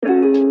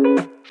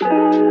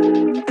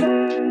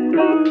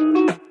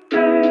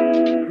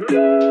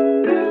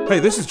Hey,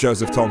 this is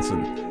Joseph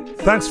Thompson.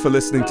 Thanks for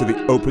listening to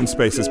the Open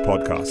Spaces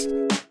podcast.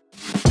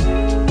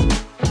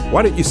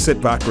 Why don't you sit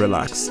back,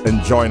 relax,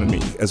 and join me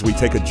as we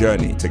take a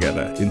journey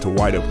together into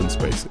wide open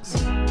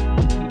spaces.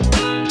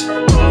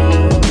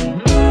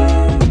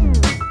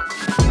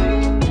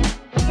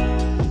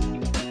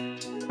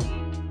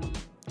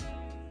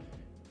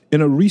 In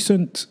a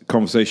recent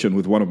conversation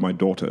with one of my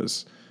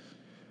daughters,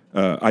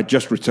 I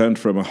just returned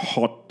from a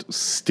hot,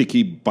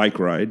 sticky bike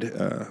ride.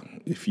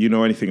 If you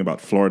know anything about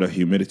Florida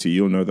humidity,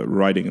 you'll know that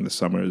riding in the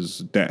summer is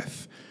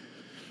death.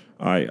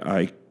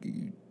 I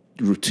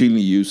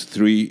routinely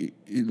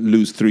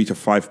lose 3 to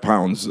 5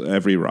 pounds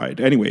every ride.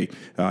 Anyway,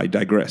 I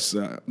digress.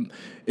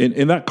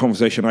 In that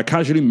conversation, I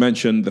casually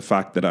mentioned the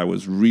fact that I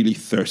was really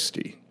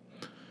thirsty.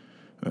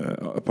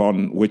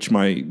 Upon which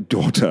my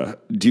daughter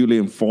duly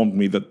informed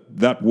me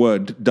that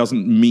word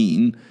doesn't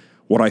mean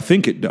what I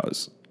think it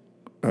does.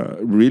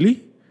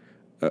 Really?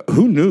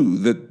 Who knew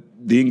that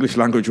the English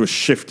language was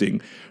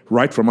shifting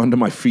right from under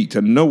my feet,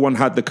 and no one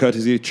had the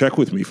courtesy to check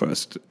with me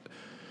first?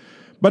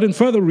 But in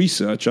further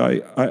research,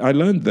 I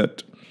learned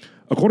that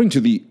according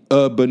to the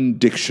Urban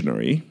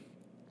Dictionary,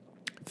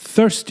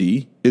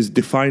 thirsty is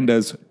defined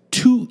as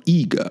too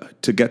eager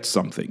to get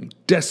something,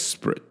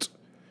 desperate.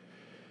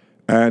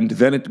 And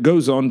then it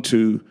goes on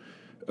to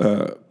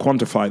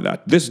quantify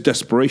that. This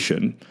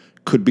desperation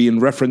could be in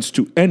reference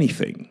to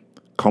anything: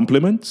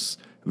 compliments,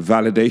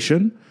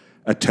 validation,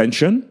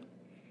 attention,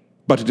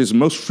 but it is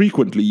most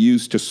frequently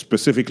used to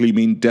specifically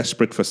mean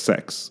desperate for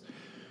sex.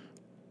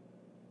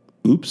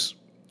 Oops,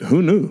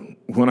 who knew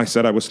when I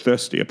said I was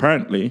thirsty?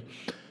 Apparently,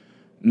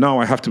 now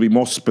I have to be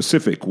more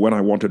specific when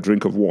I want a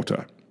drink of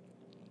water.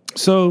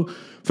 So,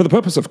 for the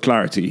purpose of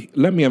clarity,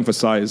 let me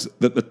emphasize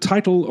that the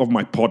title of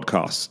my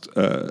podcast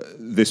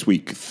this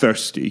week,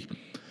 Thirsty,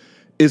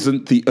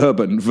 isn't the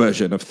urban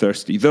version of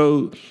thirsty,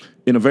 though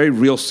in a very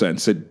real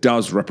sense it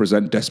does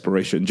represent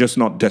desperation, just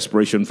not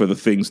desperation for the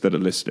things that are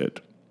listed.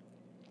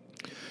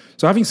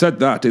 So having said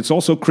that, it's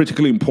also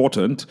critically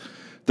important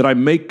that I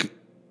make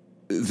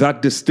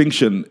that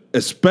distinction,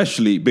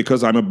 especially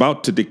because I'm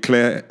about to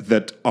declare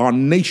that our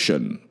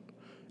nation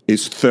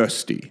is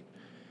thirsty.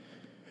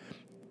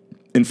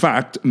 In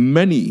fact,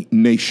 many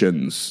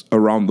nations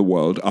around the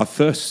world are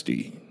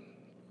thirsty.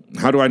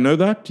 How do I know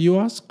that, you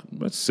ask?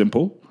 That's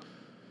simple.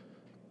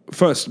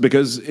 First,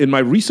 because in my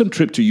recent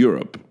trip to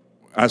Europe,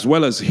 as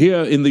well as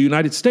here in the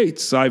United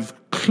States, I've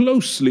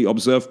closely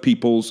observed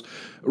people's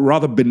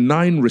rather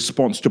benign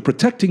response to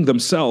protecting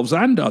themselves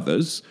and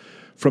others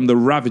from the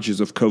ravages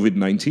of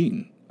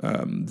COVID-19.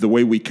 The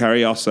way we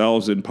carry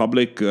ourselves in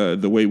public,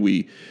 the way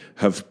we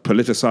have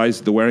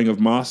politicized the wearing of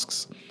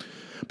masks,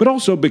 but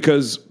also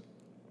because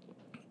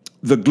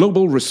the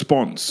global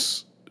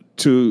response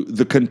to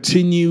the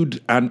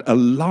continued and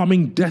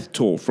alarming death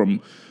toll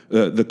from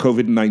the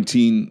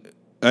COVID-19,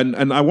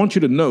 and I want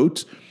you to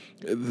note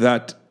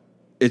that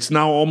it's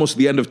now almost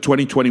the end of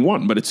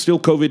 2021, but it's still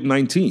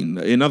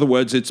COVID-19. In other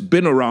words, it's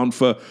been around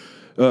for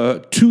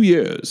 2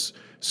 years.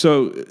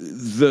 So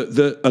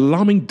the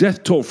alarming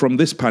death toll from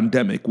this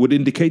pandemic would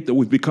indicate that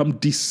we've become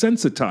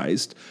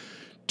desensitized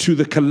to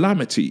the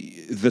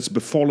calamity that's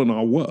befallen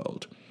our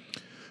world.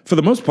 For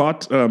the most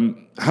part,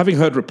 having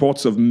heard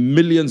reports of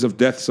millions of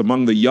deaths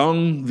among the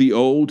young, the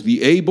old,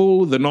 the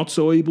able, the not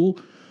so able,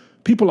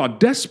 people are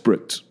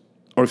desperate,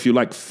 or if you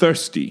like,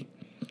 thirsty,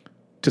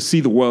 to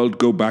see the world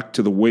go back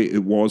to the way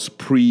it was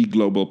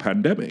pre-global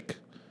pandemic.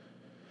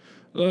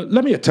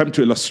 Let me attempt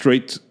to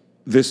illustrate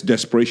this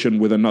desperation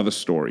with another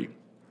story.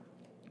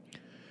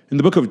 In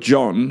the book of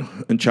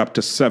John, in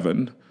chapter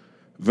 7,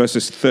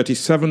 verses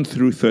 37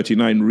 through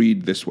 39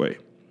 read this way.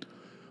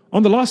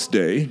 On the last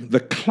day, the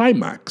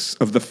climax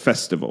of the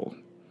festival,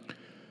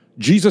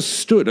 Jesus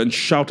stood and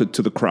shouted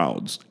to the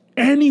crowds,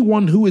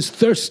 "Anyone who is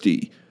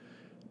thirsty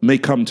may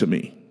come to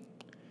me.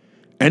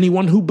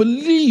 Anyone who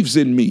believes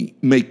in me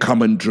may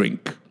come and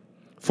drink.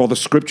 For the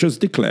scriptures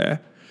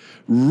declare,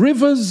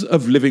 rivers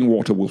of living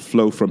water will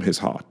flow from his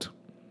heart."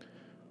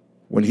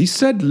 When he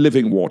said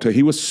living water,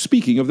 he was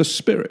speaking of the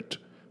Spirit,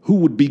 who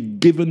would be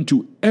given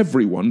to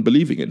everyone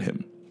believing in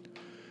him.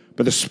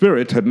 But the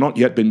Spirit had not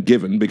yet been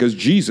given because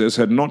Jesus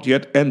had not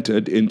yet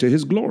entered into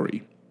his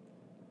glory.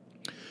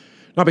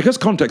 Now, because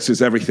context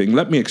is everything,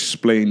 let me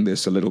explain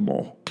this a little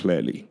more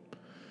clearly.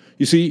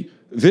 You see,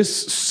 this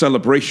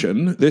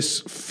celebration,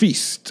 this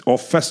feast or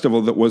festival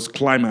that was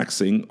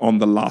climaxing on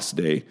the last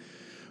day,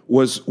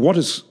 was what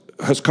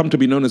has come to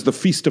be known as the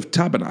Feast of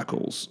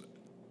Tabernacles.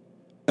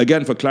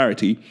 Again, for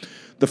clarity,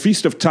 the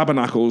Feast of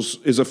Tabernacles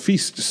is a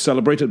feast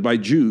celebrated by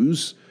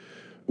Jews,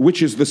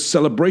 which is the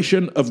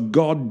celebration of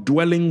God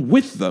dwelling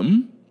with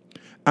them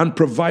and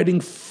providing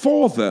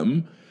for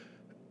them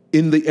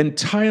in the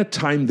entire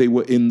time they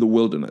were in the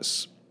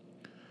wilderness.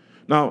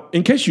 Now,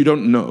 in case you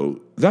don't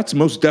know, that's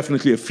most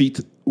definitely a feat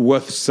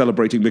worth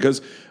celebrating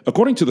because,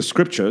 according to the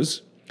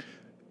scriptures,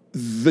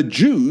 the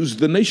Jews,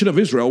 the nation of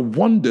Israel,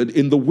 wandered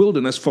in the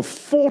wilderness for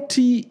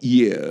 40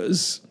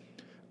 years,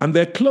 and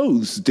their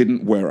clothes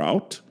didn't wear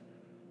out,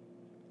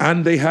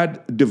 and they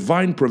had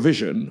divine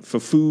provision for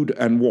food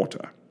and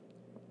water.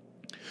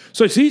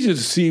 So it's easy to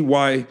see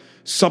why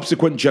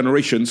subsequent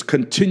generations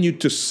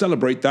continued to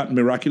celebrate that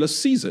miraculous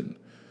season.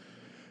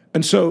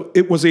 And so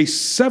it was a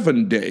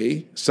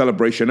 7-day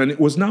celebration, and it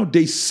was now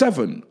day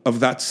 7 of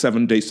that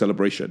 7-day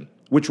celebration,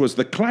 which was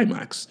the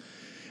climax.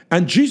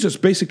 And Jesus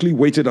basically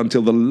waited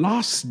until the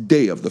last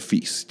day of the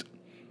feast.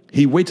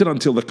 He waited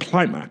until the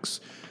climax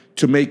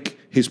to make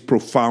his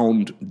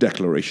profound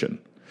declaration.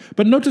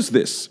 But notice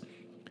this.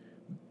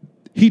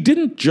 He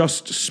didn't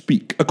just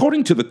speak.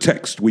 According to the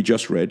text we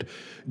just read,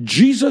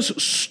 Jesus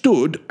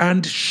stood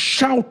and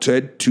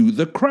shouted to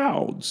the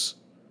crowds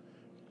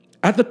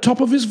at the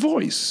top of his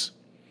voice.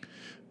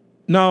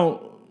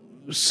 Now,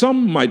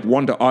 some might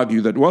want to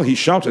argue that, well, he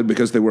shouted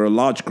because they were a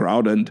large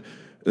crowd and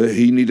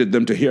he needed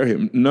them to hear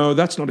him. No,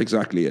 that's not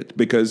exactly it,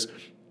 because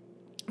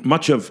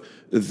much of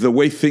the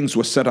way things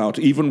were set out,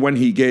 even when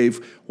he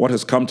gave what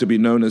has come to be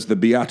known as the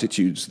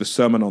Beatitudes, the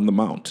Sermon on the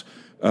Mount,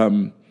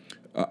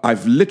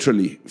 I've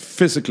literally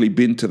physically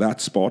been to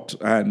that spot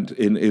and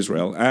in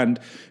Israel, and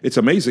it's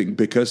amazing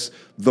because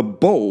the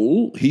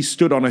bowl, he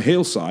stood on a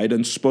hillside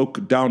and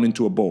spoke down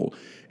into a bowl.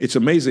 It's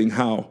amazing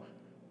how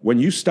when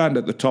you stand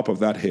at the top of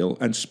that hill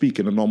and speak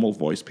in a normal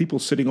voice, people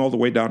sitting all the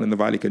way down in the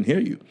valley can hear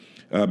you.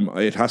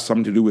 It has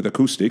something to do with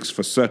acoustics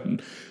for certain.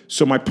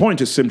 So my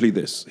point is simply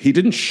this. He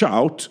didn't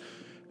shout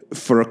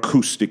for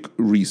acoustic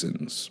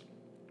reasons.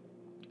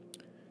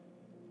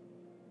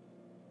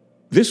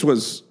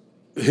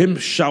 Him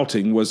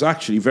shouting was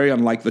actually very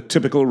unlike the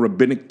typical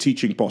rabbinic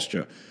teaching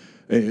posture.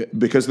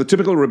 Because the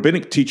typical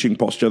rabbinic teaching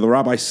posture, the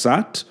rabbi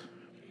sat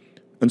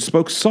and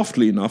spoke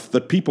softly enough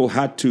that people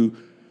had to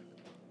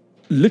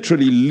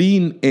literally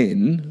lean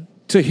in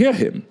to hear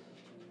him.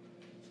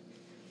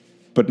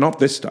 But not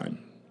this time.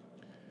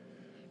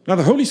 Now,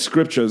 the Holy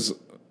Scriptures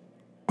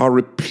are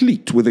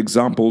replete with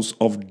examples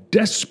of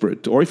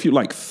desperate, or if you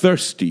like,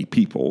 thirsty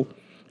people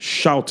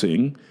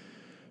shouting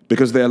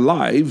because their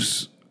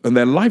lives and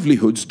their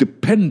livelihoods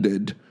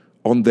depended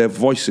on their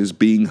voices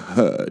being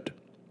heard.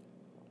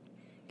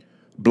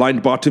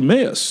 Blind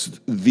Bartimaeus,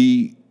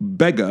 the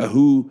beggar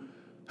who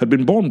had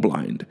been born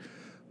blind.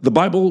 The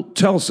Bible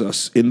tells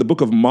us in the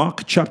book of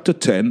Mark chapter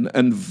 10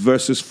 and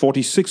verses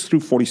 46 through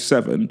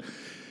 47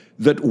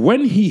 that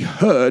when he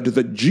heard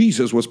that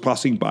Jesus was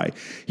passing by,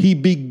 he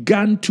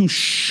began to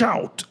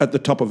shout at the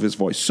top of his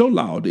voice, so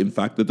loud, in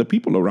fact, that the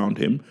people around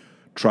him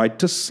tried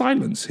to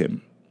silence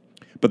him.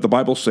 But the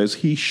Bible says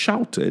he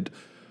shouted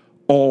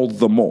all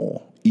the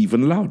more,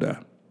 even louder.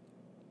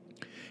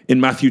 In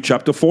Matthew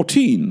chapter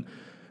 14,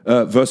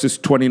 verses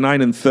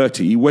 29 and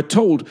 30, we're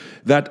told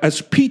that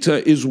as Peter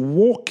is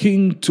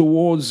walking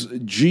towards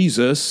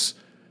Jesus,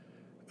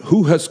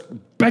 who has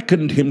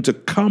beckoned him to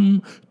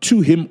come to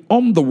him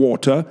on the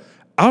water,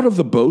 out of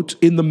the boat,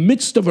 in the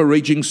midst of a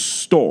raging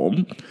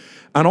storm,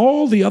 and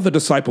all the other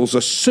disciples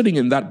are sitting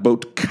in that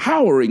boat,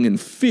 cowering in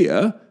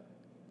fear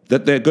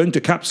that they're going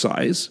to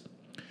capsize.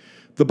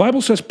 The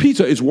Bible says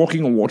Peter is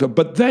walking on water,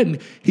 but then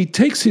he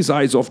takes his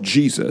eyes off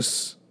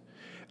Jesus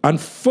and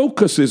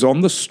focuses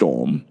on the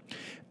storm.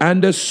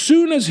 And as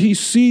soon as he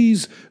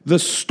sees the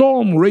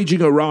storm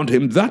raging around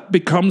him, that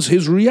becomes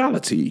his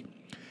reality.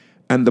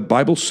 And the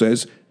Bible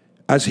says,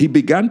 as he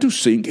began to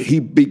sink, he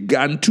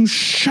began to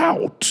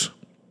shout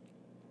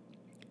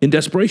in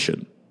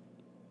desperation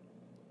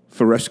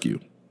for rescue.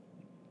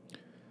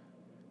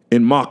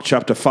 In Mark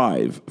chapter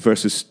 5,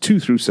 verses 2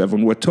 through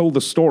 7, we're told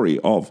the story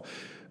of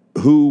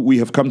who we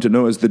have come to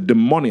know as the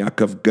demoniac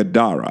of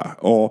Gadara,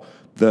 or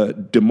the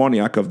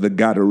demoniac of the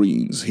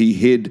Gadarenes. He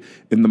hid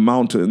in the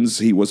mountains.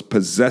 He was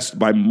possessed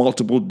by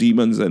multiple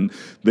demons, and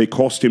they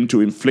caused him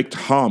to inflict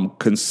harm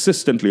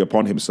consistently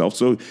upon himself.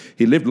 So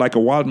he lived like a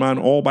wild man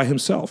all by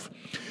himself.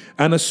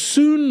 And as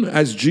soon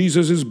as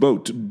Jesus'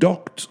 boat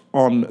docked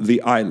on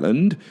the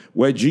island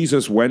where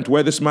Jesus went,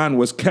 where this man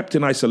was kept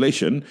in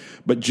isolation,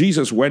 but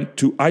Jesus went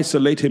to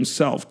isolate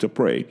himself to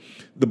pray.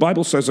 The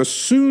Bible says as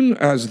soon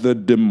as the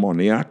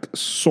demoniac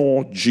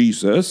saw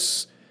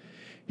Jesus,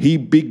 he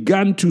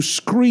began to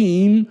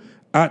scream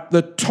at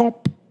the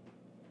top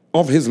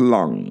of his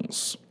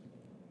lungs.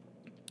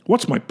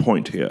 What's my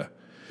point here?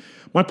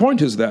 My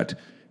point is that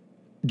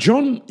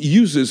John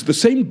uses the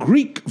same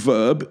Greek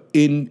verb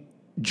in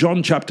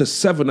John chapter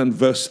 7 and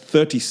verse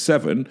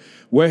 37,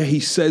 where he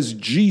says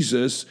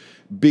Jesus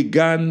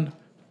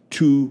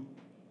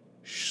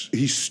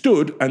he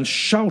stood and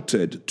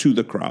shouted to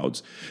the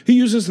crowds. He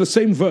uses the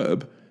same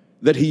verb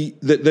that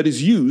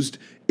is used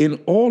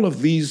in all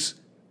of these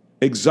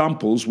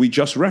examples we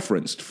just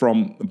referenced,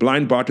 from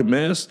blind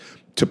Bartimaeus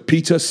to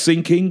Peter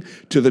sinking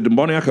to the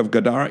demoniac of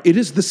Gadara. It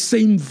is the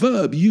same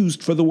verb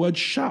used for the word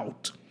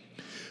shout.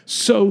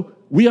 So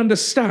we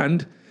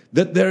understand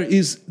that there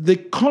is the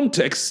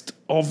context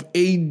of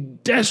a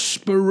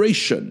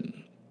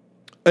desperation,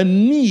 a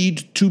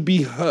need to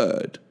be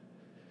heard.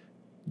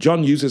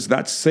 John uses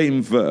that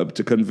same verb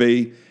to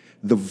convey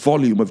the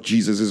volume of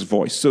Jesus'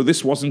 voice. So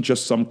this wasn't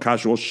just some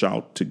casual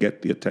shout to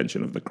get the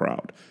attention of the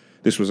crowd.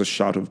 This was a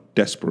shout of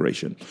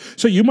desperation.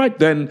 So you might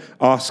then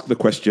ask the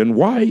question,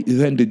 why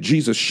then did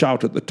Jesus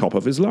shout at the top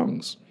of his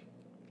lungs?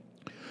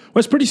 Well,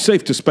 it's pretty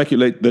safe to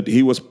speculate that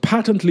he was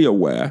patently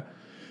aware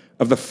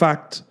of the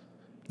fact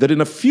that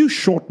in a few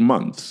short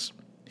months,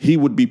 he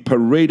would be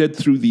paraded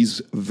through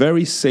these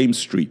very same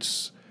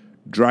streets,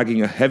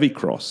 dragging a heavy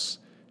cross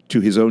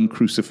to his own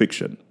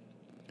crucifixion.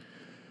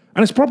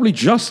 And it's probably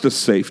just as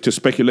safe to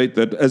speculate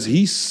that as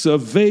he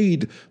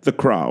surveyed the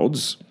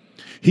crowds,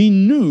 he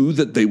knew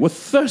that they were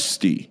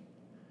thirsty.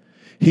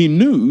 He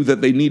knew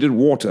that they needed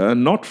water,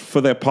 not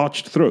for their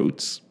parched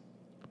throats,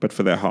 but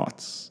for their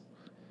hearts.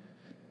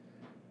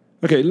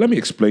 Okay, let me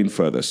explain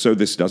further so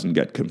this doesn't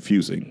get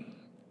confusing.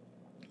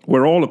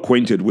 We're all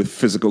acquainted with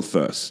physical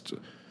thirst.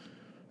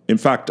 In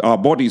fact, our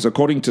bodies,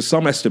 according to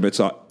some estimates,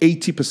 are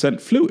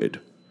 80% fluid.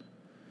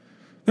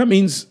 That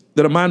means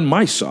that a man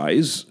my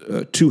size,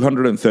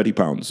 230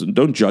 pounds, and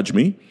don't judge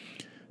me,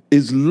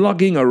 is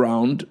lugging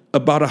around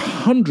about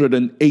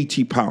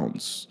 180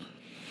 pounds.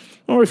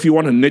 Or if you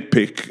want to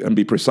nitpick and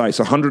be precise,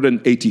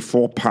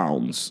 184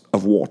 pounds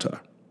of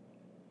water.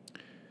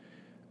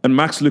 And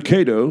Max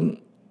Lucado,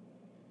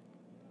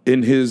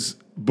 in his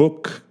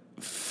book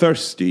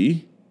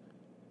Thirsty,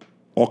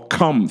 or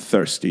Come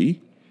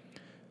Thirsty,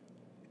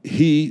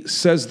 he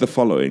says the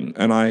following,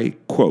 and I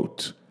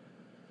quote,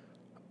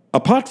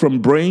 "Apart from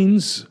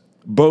brains,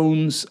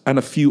 bones, and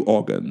a few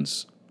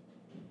organs,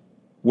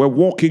 we're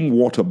walking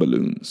water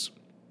balloons.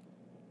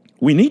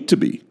 We need to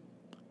be.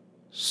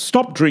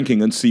 Stop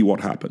drinking and see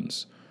what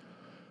happens.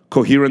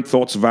 Coherent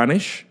thoughts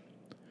vanish,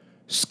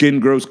 skin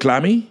grows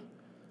clammy,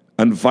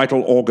 and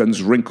vital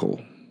organs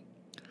wrinkle.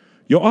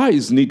 Your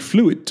eyes need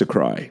fluid to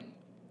cry.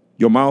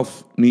 Your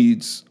mouth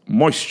needs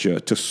moisture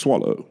to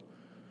swallow.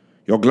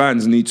 Your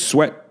glands need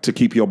sweat to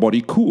keep your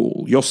body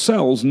cool. Your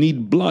cells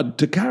need blood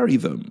to carry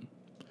them.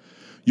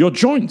 Your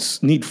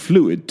joints need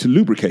fluid to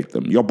lubricate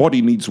them. Your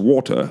body needs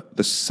water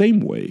the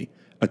same way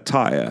a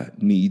tire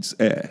needs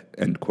air,"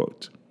 end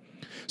quote.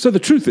 So the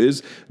truth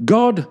is,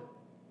 God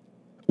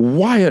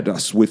wired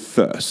us with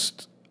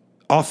thirst.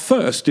 Our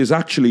thirst is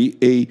actually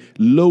a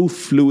low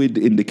fluid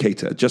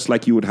indicator, just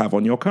like you would have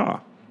on your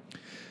car.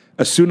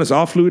 As soon as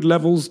our fluid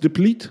levels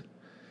deplete,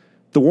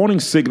 the warning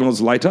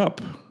signals light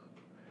up.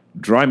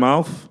 Dry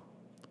mouth,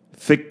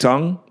 thick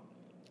tongue,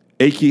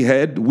 achy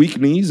head, weak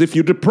knees. If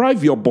you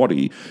deprive your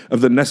body of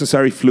the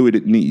necessary fluid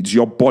it needs,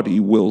 your body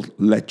will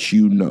let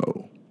you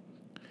know.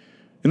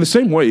 In the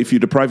same way, if you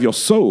deprive your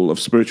soul of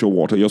spiritual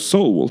water, your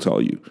soul will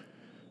tell you.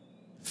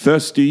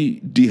 Thirsty,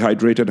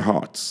 dehydrated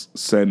hearts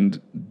send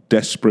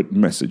desperate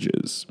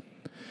messages.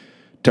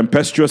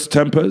 Tempestuous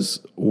tempers,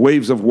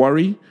 waves of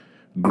worry,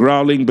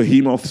 growling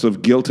behemoths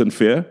of guilt and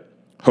fear,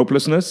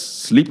 hopelessness,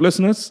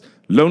 sleeplessness,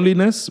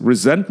 loneliness,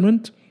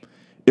 resentment,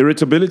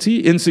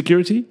 irritability,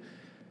 insecurity.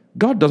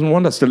 God doesn't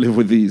want us to live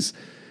with these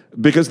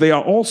because they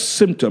are all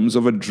symptoms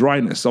of a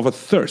dryness, of a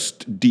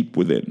thirst deep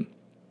within.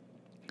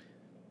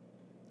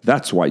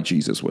 That's why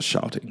Jesus was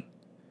shouting.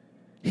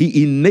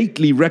 He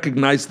innately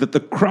recognized that the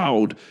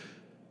crowd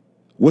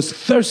was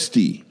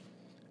thirsty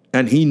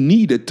and he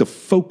needed to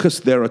focus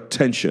their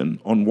attention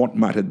on what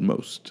mattered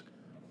most.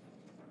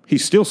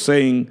 He's still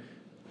saying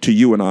to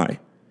you and I,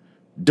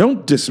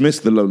 don't dismiss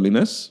the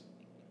loneliness.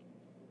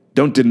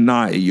 Don't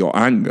deny your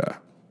anger.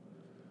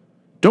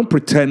 Don't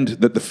pretend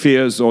that the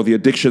fears or the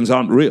addictions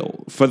aren't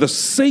real. For the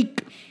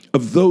sake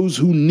of those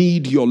who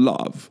need your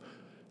love,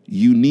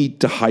 you need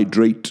to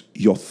hydrate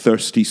your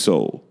thirsty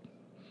soul.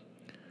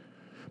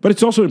 But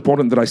it's also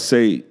important that I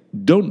say,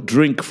 don't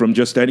drink from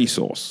just any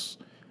source.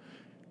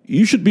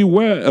 You should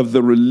beware of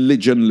the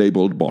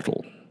religion-labeled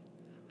bottle.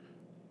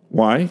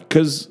 Why?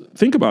 Because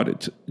think about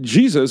it.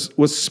 Jesus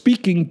was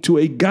speaking to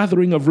a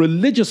gathering of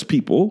religious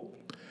people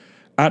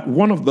at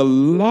one of the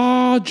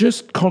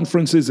largest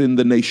conferences in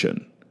the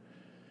nation.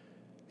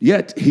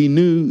 Yet he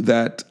knew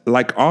that,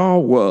 like our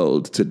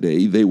world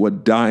today, they were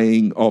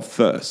dying of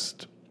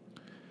thirst.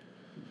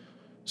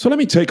 So let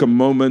me take a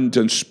moment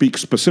and speak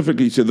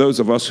specifically to those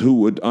of us who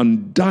would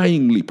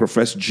undyingly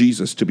profess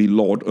Jesus to be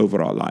Lord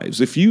over our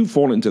lives. If you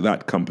fall into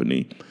that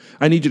company,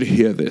 I need you to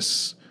hear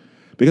this.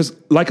 Because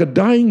like a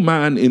dying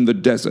man in the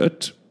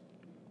desert,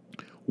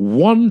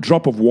 one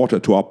drop of water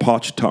to our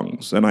parched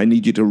tongues, and I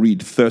need you to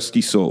read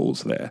Thirsty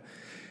Souls there,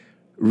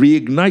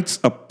 reignites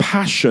a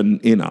passion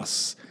in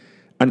us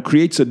and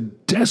creates a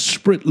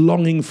desperate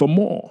longing for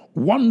more.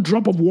 One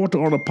drop of water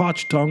on a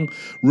parched tongue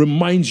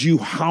reminds you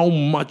how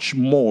much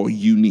more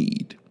you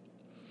need.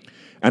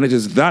 And it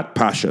is that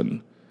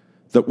passion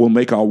that will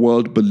make our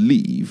world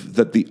believe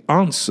that the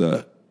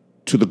answer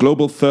to the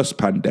global thirst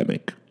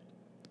pandemic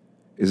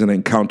is an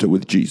encounter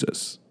with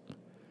Jesus.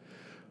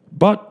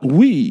 But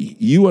we,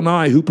 you and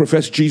I who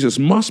profess Jesus,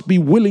 must be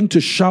willing to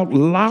shout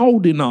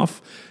loud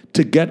enough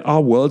to get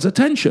our world's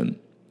attention.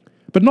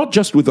 But not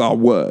just with our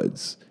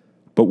words,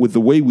 but with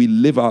the way we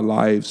live our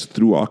lives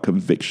through our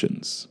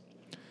convictions.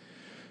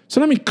 So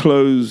let me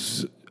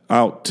close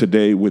out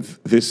today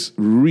with this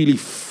really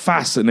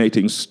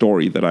fascinating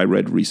story that I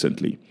read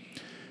recently.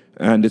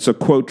 And it's a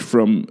quote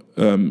from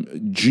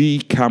G.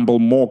 Campbell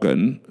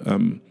Morgan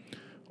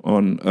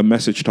on a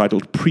message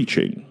titled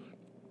Preaching.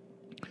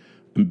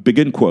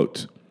 Begin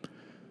quote.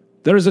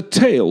 There is a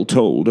tale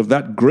told of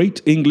that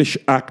great English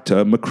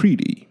actor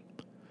Macready.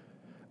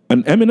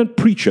 An eminent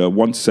preacher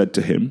once said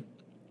to him,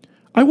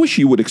 "I wish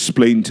you would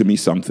explain to me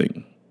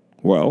something."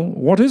 "Well,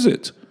 what is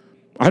it?"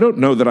 "I don't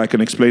know that I can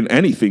explain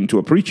anything to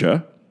a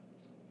preacher."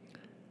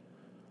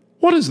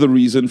 "What is the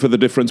reason for the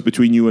difference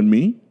between you and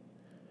me?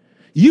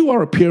 You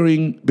are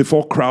appearing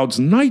before crowds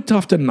night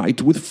after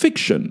night with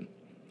fiction,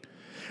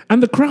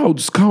 and the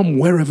crowds come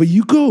wherever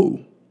you go.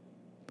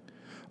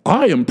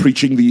 I am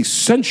preaching the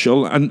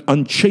essential and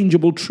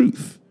unchangeable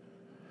truth,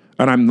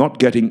 and I'm not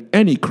getting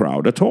any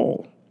crowd at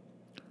all."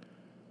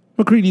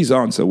 Macready's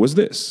answer was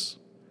this: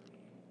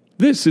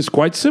 "This is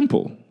quite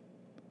simple.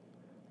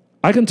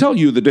 I can tell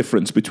you the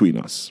difference between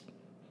us.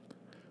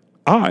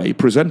 I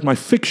present my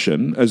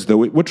fiction as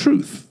though it were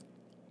truth.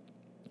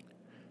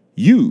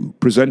 You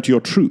present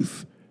your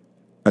truth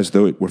as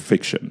though it were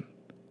fiction."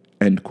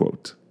 End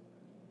quote.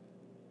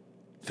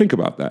 Think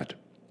about that.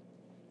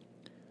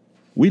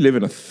 We live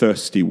in a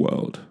thirsty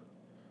world,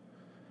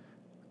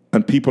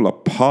 and people are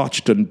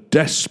parched and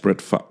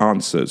desperate for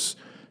answers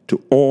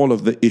to all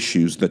of the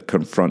issues that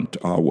confront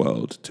our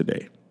world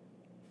today.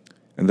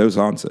 And those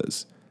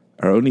answers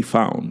are only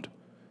found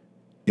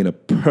in a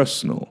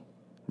personal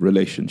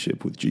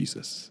relationship with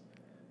Jesus.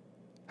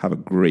 Have a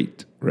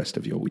great rest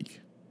of your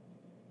week.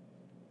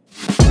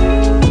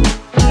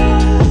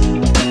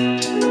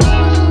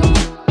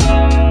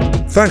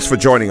 Thanks for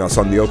joining us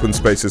on the Open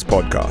Spaces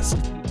podcast.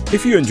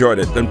 If you enjoyed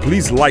it, then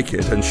please like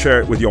it and share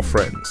it with your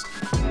friends.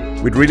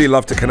 We'd really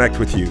love to connect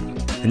with you,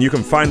 and you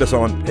can find us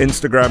on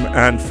Instagram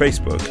and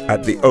Facebook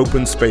at the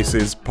Open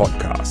Spaces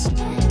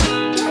Podcast.